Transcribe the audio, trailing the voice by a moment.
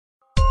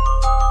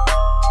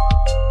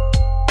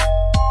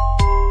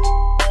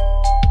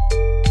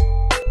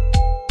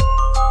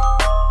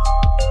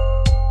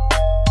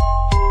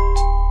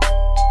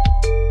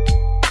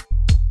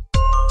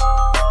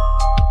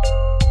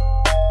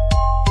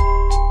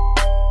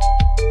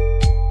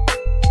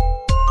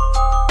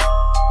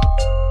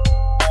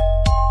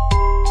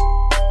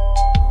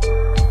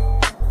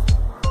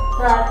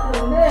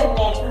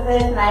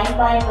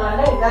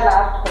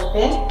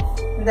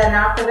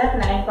after that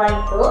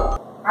 9.2.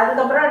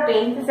 அதுக்கப்புறம்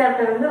 10th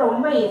chapter வந்து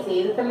ரொம்ப ஈஸி.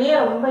 இதுலயே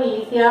ரொம்ப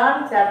ஈஸியான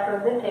சாப்டர்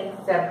வந்து 10th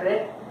chapter.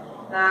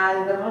 நான்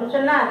இதை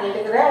முடிச்சேன்னா அது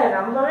எடுக்கிற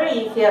ரொம்பவே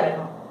ஈஸியாக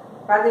இருக்கும்.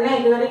 பார்த்தீங்கன்னா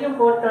இது வரைக்கும்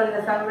போட்டு வந்த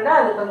சம் விட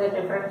அது கொஞ்சம்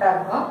டிஃப்ரெண்ட்டாக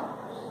இருக்கும்.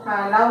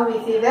 Now we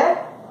see the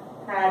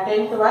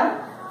 10th one.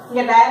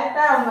 இங்கே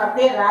டைரெக்டாக அவங்க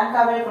அப்படியே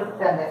ரேங்காகவே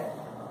கொடுத்துட்டாங்க.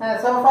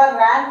 சோஃபார்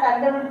ரேங்க்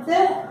கண்டுபிடிச்சு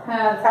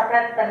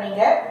செப்பரேட்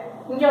பண்ணிங்க.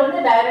 இங்கே வந்து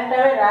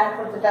டைரெக்டாகவே ரேங்க்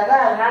கொடுத்துட்டாங்க.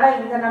 அதனால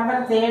இந்த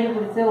நம்பர் தேடி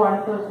பிடிச்சி 1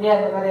 2 3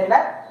 அந்த மாதிரி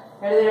எல்லாம்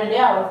எழுத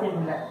வேண்டிய அவசியம்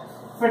இல்லை.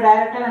 இப்போ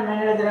டைரெக்டாக நம்ம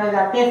என்ன எழுதுறது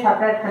அப்படியே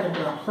செப்பரேட்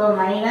பண்ணிக்கலாம். So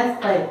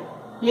 -5.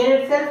 Here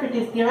itself it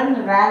is given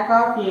rank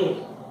of A,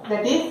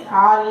 that is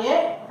RA,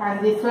 and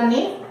this one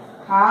is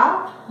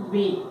RB.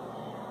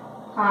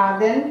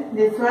 Then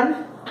this one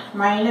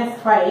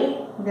 -5,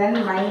 then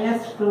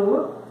 -2,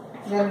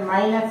 then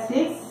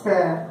 -6,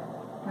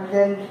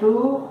 then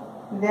 2,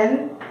 then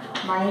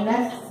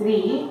 -3,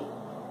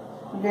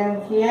 then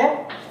here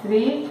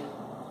 3,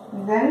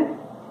 then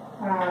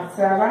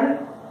 7,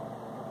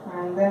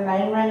 and then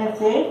 9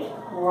 - 8,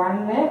 1,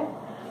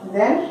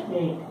 then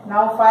 8.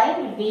 Now find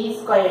D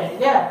square.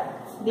 Yeah,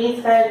 D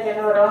square can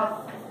be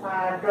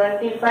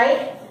 25,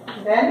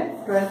 then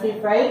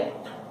 25,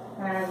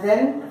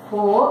 then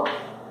 4,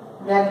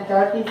 then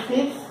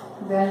 36,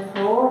 then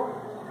 4,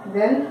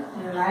 then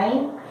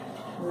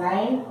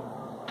 9,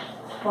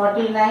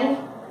 49,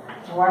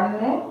 1,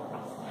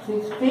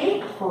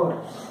 64.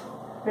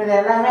 So this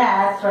எல்லாமே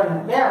add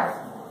பண்ணணும். Yeah.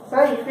 So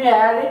if you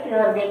add it, you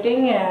are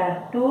getting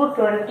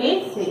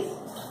 226.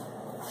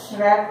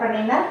 Add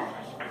பண்ணினா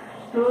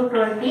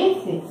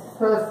 226.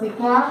 So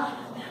sigma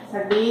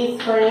D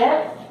square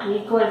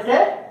equal to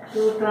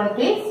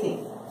 226.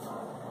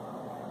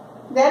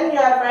 Then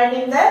you are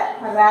finding the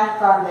rank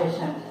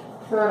correlation.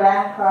 So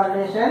rank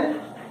correlation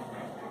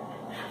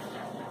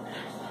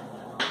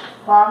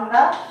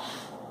formula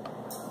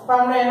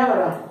என்ன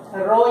வரும்?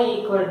 Rho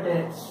equal to.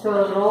 So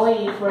rho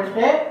equal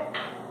to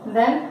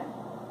then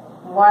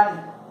 1,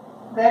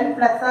 then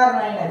plus or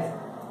minus,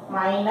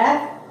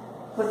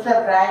 put the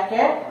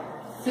bracket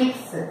 6.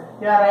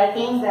 You are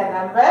writing the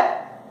number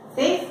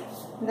 6.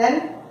 Then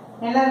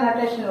என்ன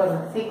notation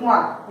வரும்? Sigma.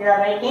 You are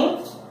writing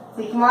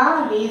sigma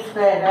D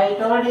square. I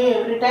told you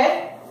every time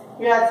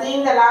you are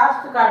seeing the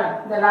last column.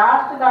 The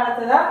last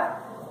column தான்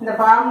இந்த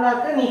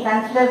ஃபார்முலாக்கு நீ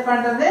consider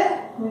பண்றது.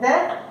 இந்த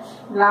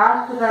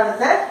last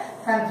காலத்தை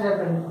consider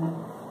பண்ணிக்கணும்.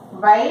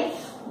 By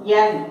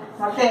n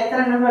மொத்தம்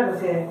எத்தனை நம்பர்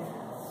இருக்கு?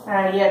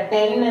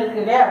 10 இருக்கு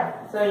இல்லையா?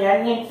 So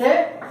n into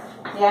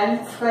n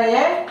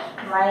square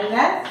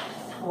minus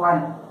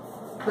 1.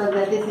 So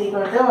that is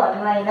equal to 1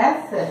 minus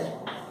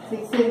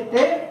 6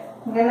 into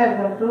இங்கே என்ன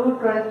இருக்கும்?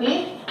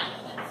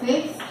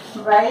 226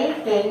 by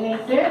 10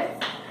 into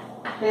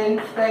 10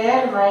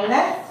 square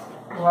minus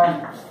 1.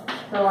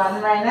 So 1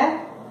 minus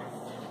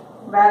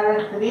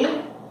balance 3,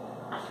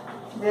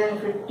 then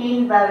 15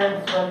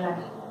 balance 1,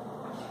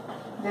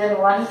 then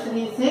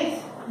 136,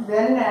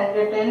 then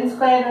 10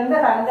 square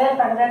under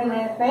 100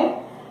 minus 9,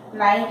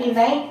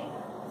 99.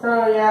 So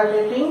you are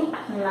getting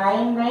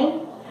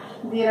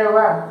 990,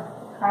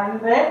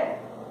 100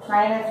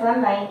 minus 1,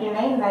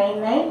 99,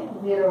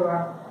 990.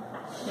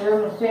 You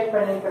mistake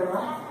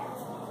பண்ணிக்கலாம்.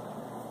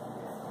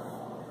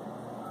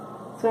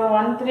 So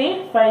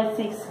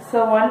 1356. So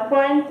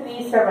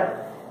 1.37.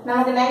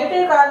 நமக்கு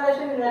negative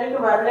correlation இது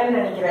வரைக்கும் வரலன்னு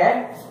நினைக்கிறேன்.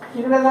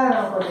 இதில் தான்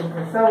நமக்கு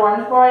வந்துருக்கு. ஸோ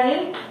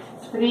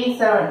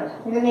 1.37.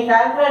 இது நீ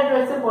கால்குலேட்டர்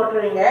வச்சு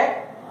போட்டுருவீங்க.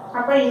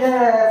 அப்போ இதை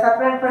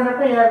செப்பரேட்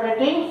பண்ணுறப்போ யூ ஆர்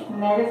கெட்டிங்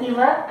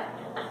நெகட்டிவாக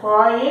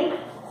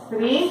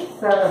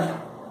 0.37.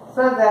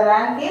 So the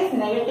rank is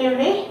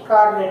negatively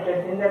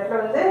கார்லேட்டட். இந்த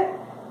இடத்துல வந்து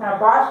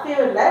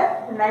பாசிட்டிவ் இல்லை,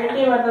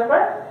 நெகட்டிவ் வந்தப்போ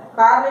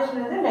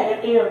கார்லேஷன் வந்து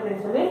நெகட்டிவ்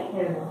அப்படின்னு சொல்லி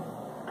எழுதும்.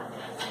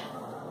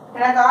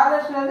 ஏன்னா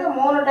கார்லேஷன் வந்து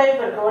 3 டைப்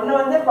இருக்கு. ஒன்று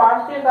வந்து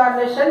பாசிட்டிவ்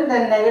கார்லேஷன்,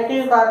 தென்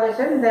negative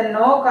correlation, then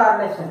no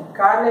correlation.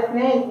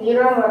 கார்லேஷனே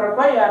 0ன்னு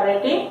வரப்போ you are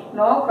writing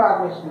no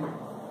correlation.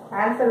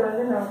 Answer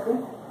வந்து நமக்கு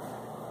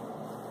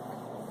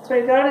ஸோ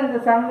இதோட இந்த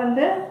சம்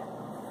வந்து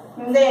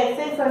இந்த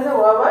எக்ஸசைஸ் வந்து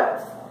over.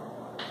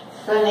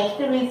 So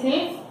next we C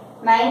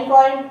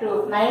 9.2.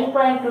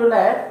 9.2ல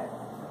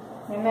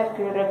என்ன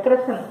இருக்கு?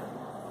 ரெக்ரெஷன்.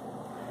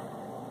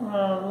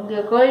 இங்கே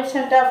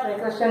கோஎஃபிஷியன்ட் ஆஃப்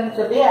ரெக்ரெஷன்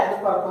சொல்லி அது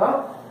பார்ப்போம்.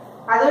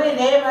 அதுவும்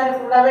இதே மாதிரி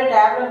ஃபுல்லாகவே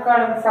டேப்லெட்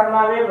காலம்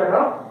சம்மாவே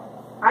வரும்.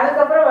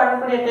 அதுக்கப்புறம்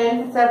வரக்கூடிய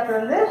 10th சாப்டர்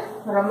வந்து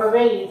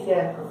ரொம்பவே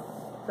ஈஸியாக இருக்கும்.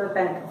 So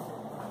thank you.